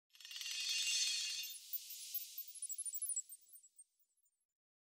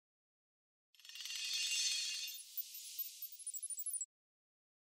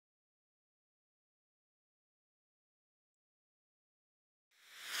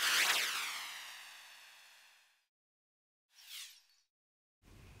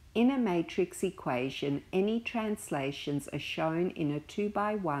In a matrix equation, any translations are shown in a 2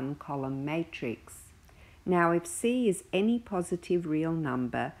 by 1 column matrix. Now, if C is any positive real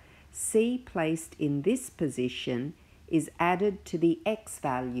number, C placed in this position is added to the X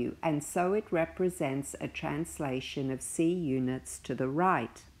value, and so it represents a translation of C units to the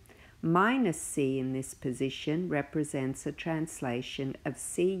right. Minus C in this position represents a translation of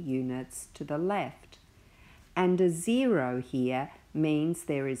C units to the left. And a 0 here means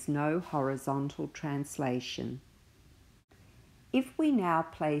there is no horizontal translation. If we now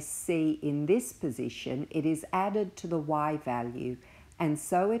place C in this position, it is added to the Y value, and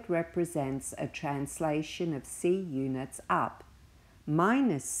so it represents a translation of C units up.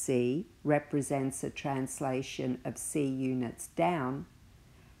 Minus C represents a translation of C units down.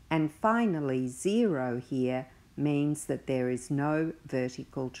 And finally, 0 here means that there is no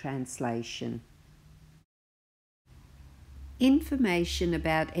vertical translation. Information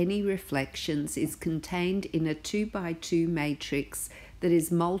about any reflections is contained in a 2 by 2 matrix that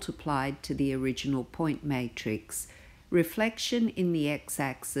is multiplied to the original point matrix. Reflection in the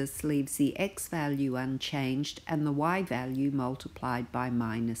x-axis leaves the x value unchanged and the y value multiplied by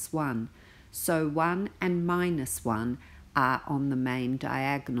 -1. So 1 and -1 are on the main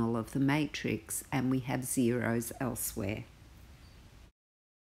diagonal of the matrix, and we have zeros elsewhere.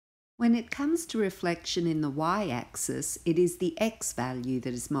 When it comes to reflection in the y-axis, it is the x value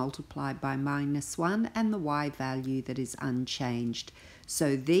that is multiplied by -1 and the y value that is unchanged.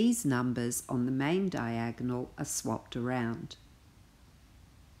 So these numbers on the main diagonal are swapped around.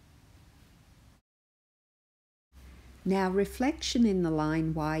 Now, reflection in the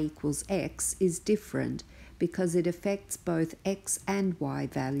line y equals x is different because it affects both x and y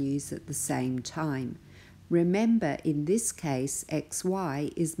values at the same time. Remember, in this case,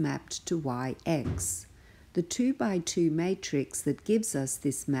 xy is mapped to yx. The 2 by 2 matrix that gives us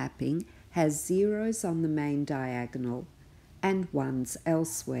this mapping has zeros on the main diagonal and ones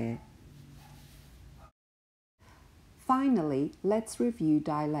elsewhere. Finally, let's review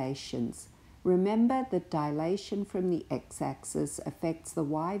dilations. Remember that dilation from the x-axis affects the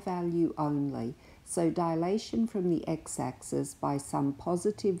y value only, so dilation from the x-axis by some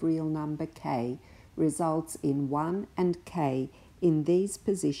positive real number k results in 1 and k in these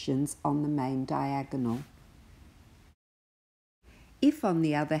positions on the main diagonal. If, on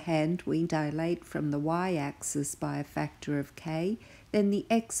the other hand, we dilate from the y-axis by a factor of k, then the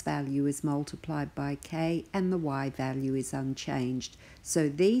x value is multiplied by k and the y value is unchanged, so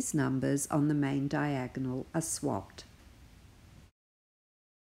these numbers on the main diagonal are swapped.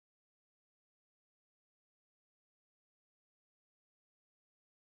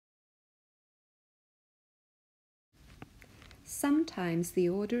 Sometimes the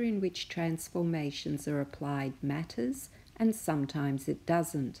order in which transformations are applied matters, and sometimes it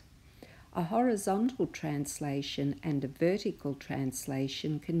doesn't. A horizontal translation and a vertical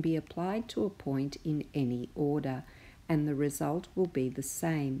translation can be applied to a point in any order, and the result will be the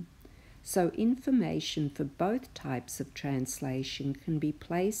same. So information for both types of translation can be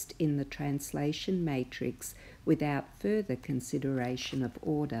placed in the translation matrix without further consideration of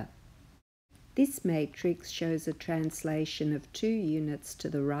order. This matrix shows a translation of 2 units to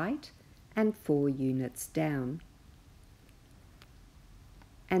the right and 4 units down.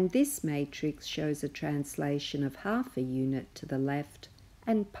 And this matrix shows a translation of half a unit to the left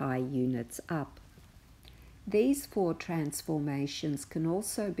and pi units up. These 4 transformations can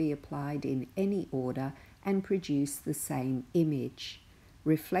also be applied in any order and produce the same image: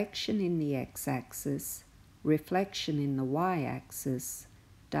 reflection in the x-axis, reflection in the y-axis,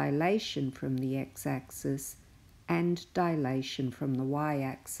 dilation from the x-axis, and dilation from the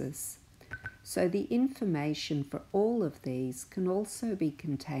y-axis. So the information for all of these can also be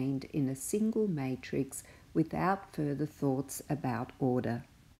contained in a single matrix without further thoughts about order.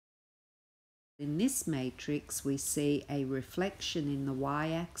 In this matrix, we see a reflection in the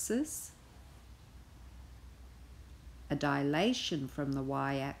y-axis, a dilation from the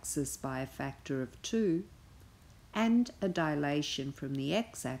y-axis by a factor of 2, and a dilation from the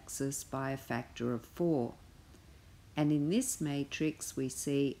x-axis by a factor of 4. And in this matrix, we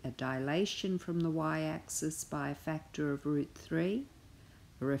see a dilation from the y-axis by a factor of √3,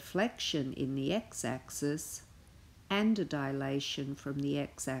 a reflection in the x-axis, and a dilation from the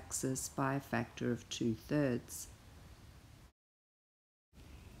x-axis by a factor of 2/3.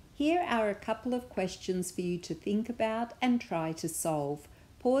 Here are a couple of questions for you to think about and try to solve.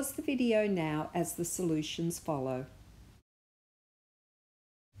 Pause the video now as the solutions follow.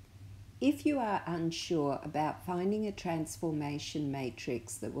 If you are unsure about finding a transformation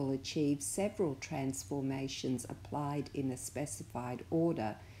matrix that will achieve several transformations applied in a specified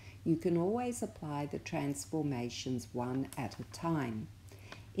order, you can always apply the transformations one at a time.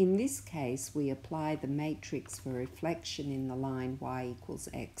 In this case, we apply the matrix for reflection in the line y equals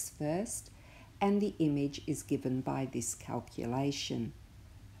x first, and the image is given by this calculation.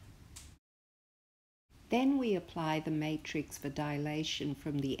 Then we apply the matrix for dilation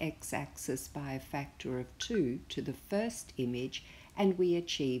from the x-axis by a factor of 2 to the first image, and we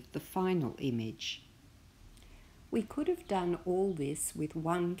achieve the final image. We could have done all this with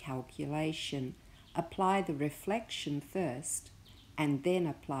one calculation. Apply the reflection first, and then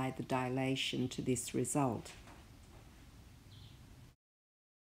apply the dilation to this result.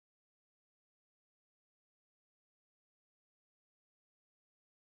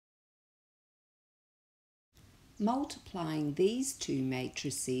 Multiplying these two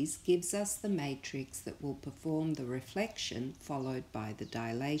matrices gives us the matrix that will perform the reflection followed by the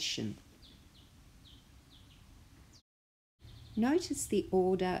dilation. Notice the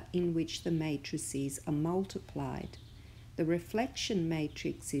order in which the matrices are multiplied. The reflection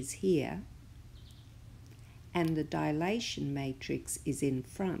matrix is here, and the dilation matrix is in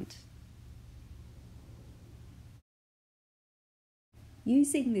front.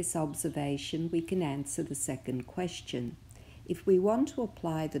 Using this observation, we can answer the second question. If we want to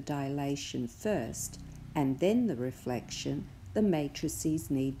apply the dilation first and then the reflection, the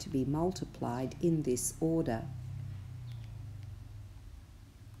matrices need to be multiplied in this order.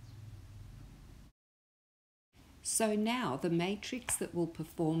 So now the matrix that will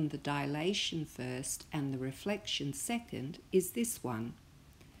perform the dilation first and the reflection second is this one.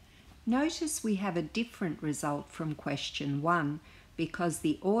 Notice we have a different result from question 1 because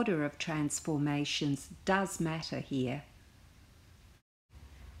the order of transformations does matter here.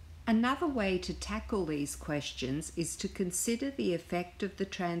 Another way to tackle these questions is to consider the effect of the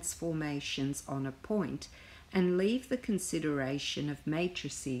transformations on a point and leave the consideration of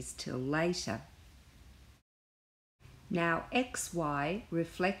matrices till later. Now xy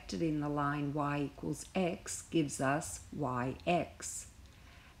reflected in the line y equals x gives us yx.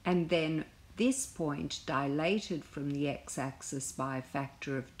 And then this point dilated from the x-axis by a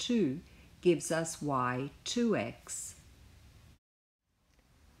factor of 2 gives us y2x.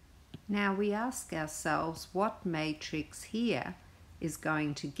 Now we ask ourselves what matrix here is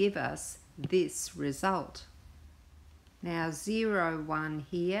going to give us this result. Now 0, 1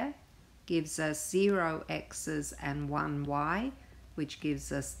 here gives us 0 x's and 1 y, which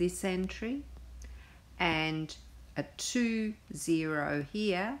gives us this entry, and a 2, 0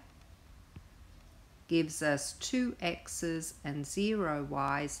 here gives us 2 x's and 0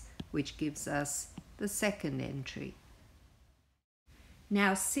 y's, which gives us the second entry.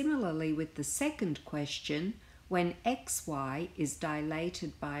 Now similarly with the second question, when xy is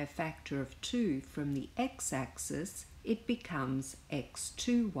dilated by a factor of 2 from the x-axis, it becomes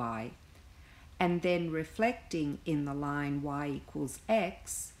x2y. And then reflecting in the line y equals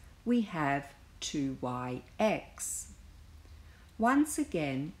x, we have 2yx. Once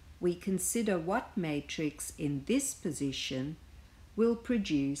again, we consider what matrix in this position will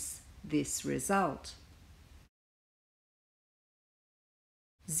produce this result.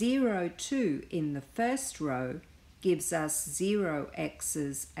 0, 2 in the first row gives us 0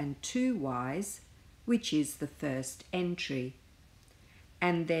 x's and 2 y's, which is the first entry.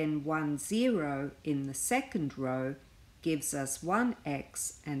 And then 1, 0 in the second row gives us 1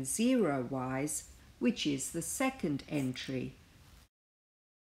 x and 0 y's, which is the second entry.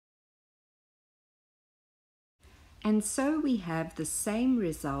 And so we have the same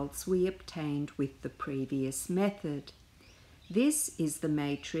results we obtained with the previous method. This is the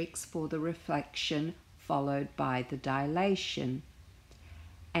matrix for the reflection followed by the dilation.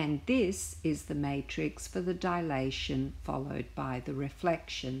 And this is the matrix for the dilation followed by the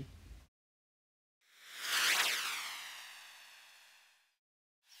reflection.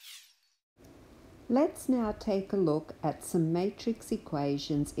 Let's now take a look at some matrix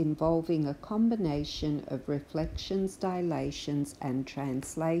equations involving a combination of reflections, dilations, and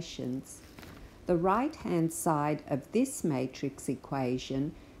translations. The right-hand side of this matrix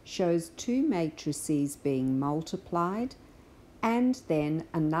equation shows two matrices being multiplied and then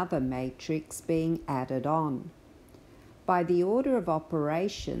another matrix being added on. By the order of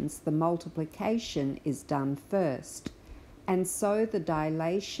operations, the multiplication is done first, and so the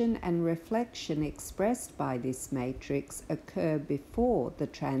dilation and reflection expressed by this matrix occur before the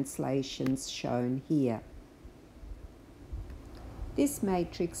translations shown here. This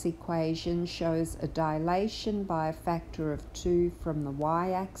matrix equation shows a dilation by a factor of 2 from the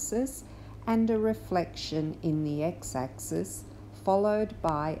y-axis and a reflection in the x-axis, followed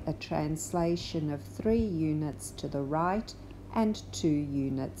by a translation of 3 units to the right and 2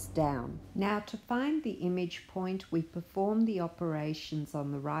 units down. Now to find the image point, we perform the operations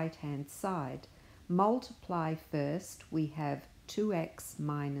on the right hand side. Multiply first, we have 2x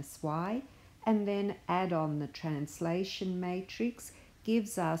minus y, and then add on the translation matrix,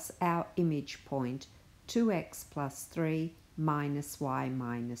 gives us our image point, 2x plus 3 minus y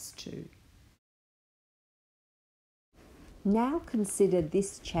minus 2. Now consider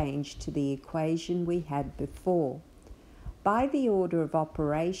this change to the equation we had before. By the order of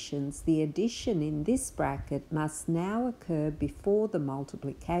operations, the addition in this bracket must now occur before the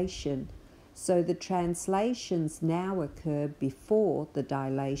multiplication, so the translations now occur before the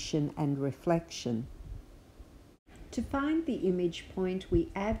dilation and reflection. To find the image point,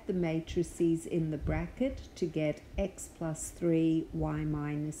 we add the matrices in the bracket to get x plus 3, y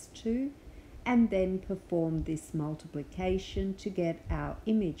minus 2, and then perform this multiplication to get our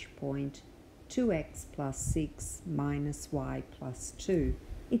image point, 2x plus 6 minus y plus 2.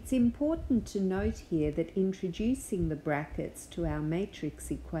 It's important to note here that introducing the brackets to our matrix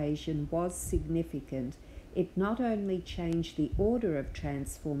equation was significant. It not only changed the order of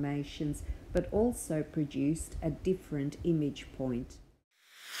transformations, but also produced a different image point.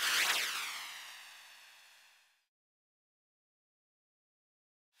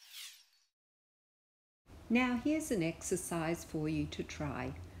 Now here's an exercise for you to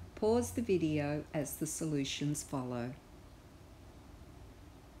try. Pause the video as the solutions follow.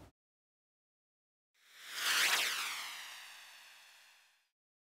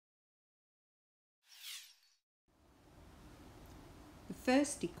 The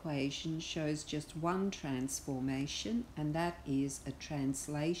first equation shows just one transformation, and that is a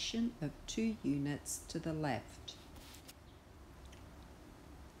translation of 2 units to the left.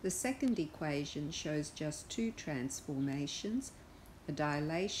 The second equation shows just 2 transformations, a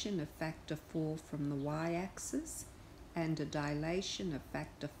dilation of factor 4 from the y-axis and a dilation of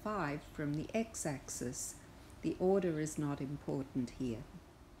factor 5 from the x-axis. The order is not important here.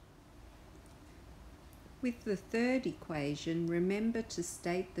 With the third equation, remember to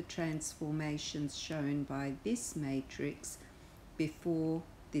state the transformations shown by this matrix before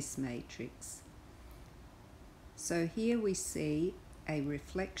this matrix. So here we see a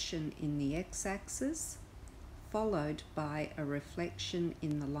reflection in the x-axis, followed by a reflection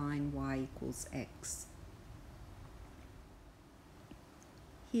in the line y equals x.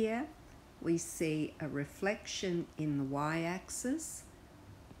 Here we see a reflection in the y-axis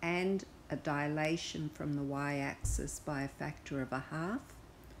and a dilation from the y-axis by a factor of 1/2,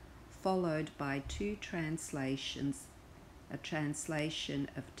 followed by 2 translations, a translation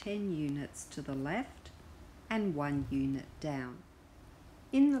of 10 units to the left and 1 unit down.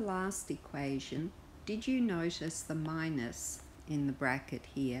 In the last equation, did you notice the minus in the bracket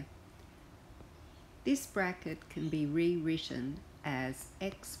here? This bracket can be rewritten as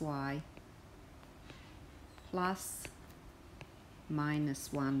xy plus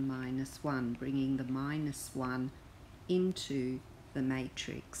minus 1, bringing the minus 1 into the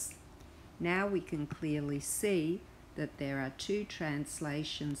matrix. Now we can clearly see that there are 2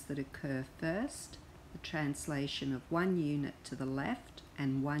 translations that occur first, the translation of 1 unit to the left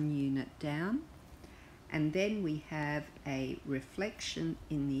and 1 unit down, and then we have a reflection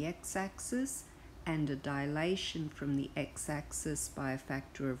in the x-axis and a dilation from the x-axis by a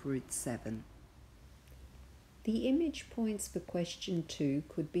factor of √7. The image points for question 2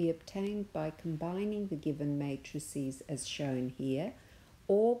 could be obtained by combining the given matrices as shown here,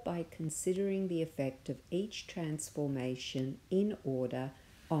 or by considering the effect of each transformation in order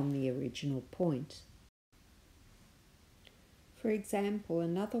on the original point. For example,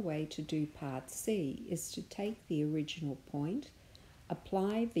 another way to do part C is to take the original point,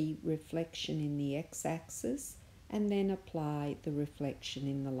 apply the reflection in the x-axis, and then apply the reflection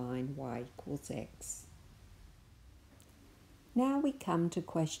in the line y equals x. Now we come to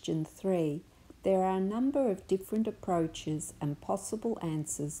question 3. There are a number of different approaches and possible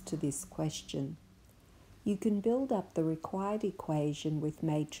answers to this question. You can build up the required equation with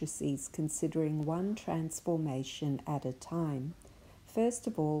matrices considering one transformation at a time. First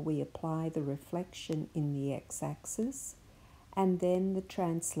of all, we apply the reflection in the x-axis and then the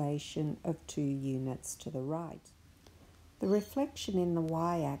translation of 2 units to the right. The reflection in the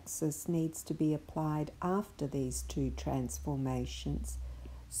y-axis needs to be applied after these 2 transformations,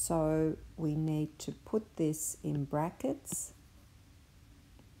 so we need to put this in brackets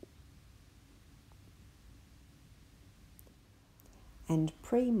and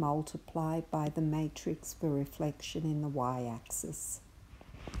pre-multiply by the matrix for reflection in the y-axis.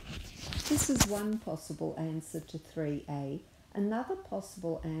 This is one possible answer to 3a. Another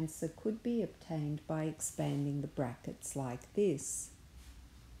possible answer could be obtained by expanding the brackets like this.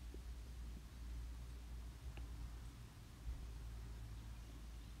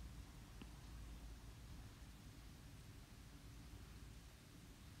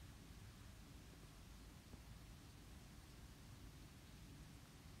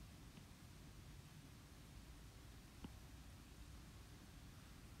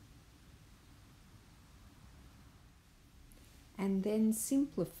 And then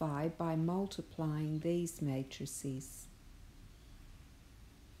simplify by multiplying these matrices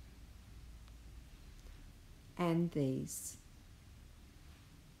and these.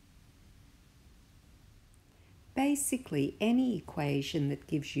 Basically, any equation that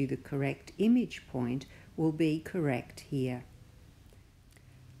gives you the correct image point will be correct here.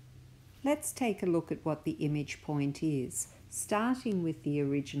 Let's take a look at what the image point is. Starting with the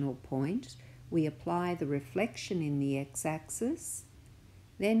original point, we apply the reflection in the x-axis,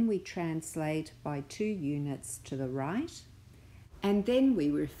 then we translate by 2 units to the right, and then we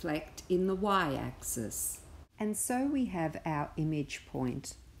reflect in the y-axis. And so we have our image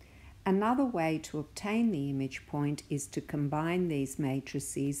point. Another way to obtain the image point is to combine these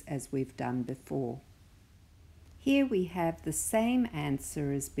matrices as we've done before. Here we have the same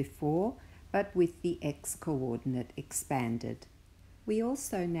answer as before, but with the x-coordinate expanded. We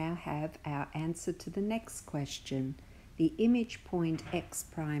also now have our answer to the next question. The image point x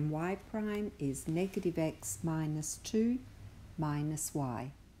prime y prime is negative x minus 2 minus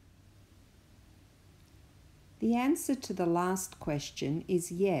y. The answer to the last question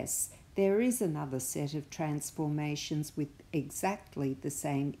is yes, there is another set of transformations with exactly the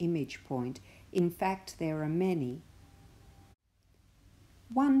same image point. In fact, there are many.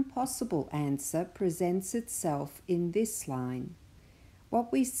 One possible answer presents itself in this line.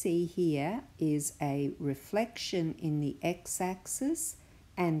 What we see here is a reflection in the x-axis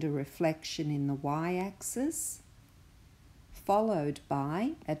and a reflection in the y-axis, followed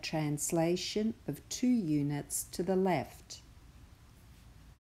by a translation of 2 units to the left.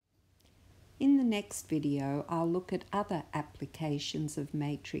 In the next video, I'll look at other applications of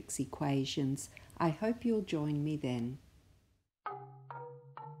matrix equations. I hope you'll join me then.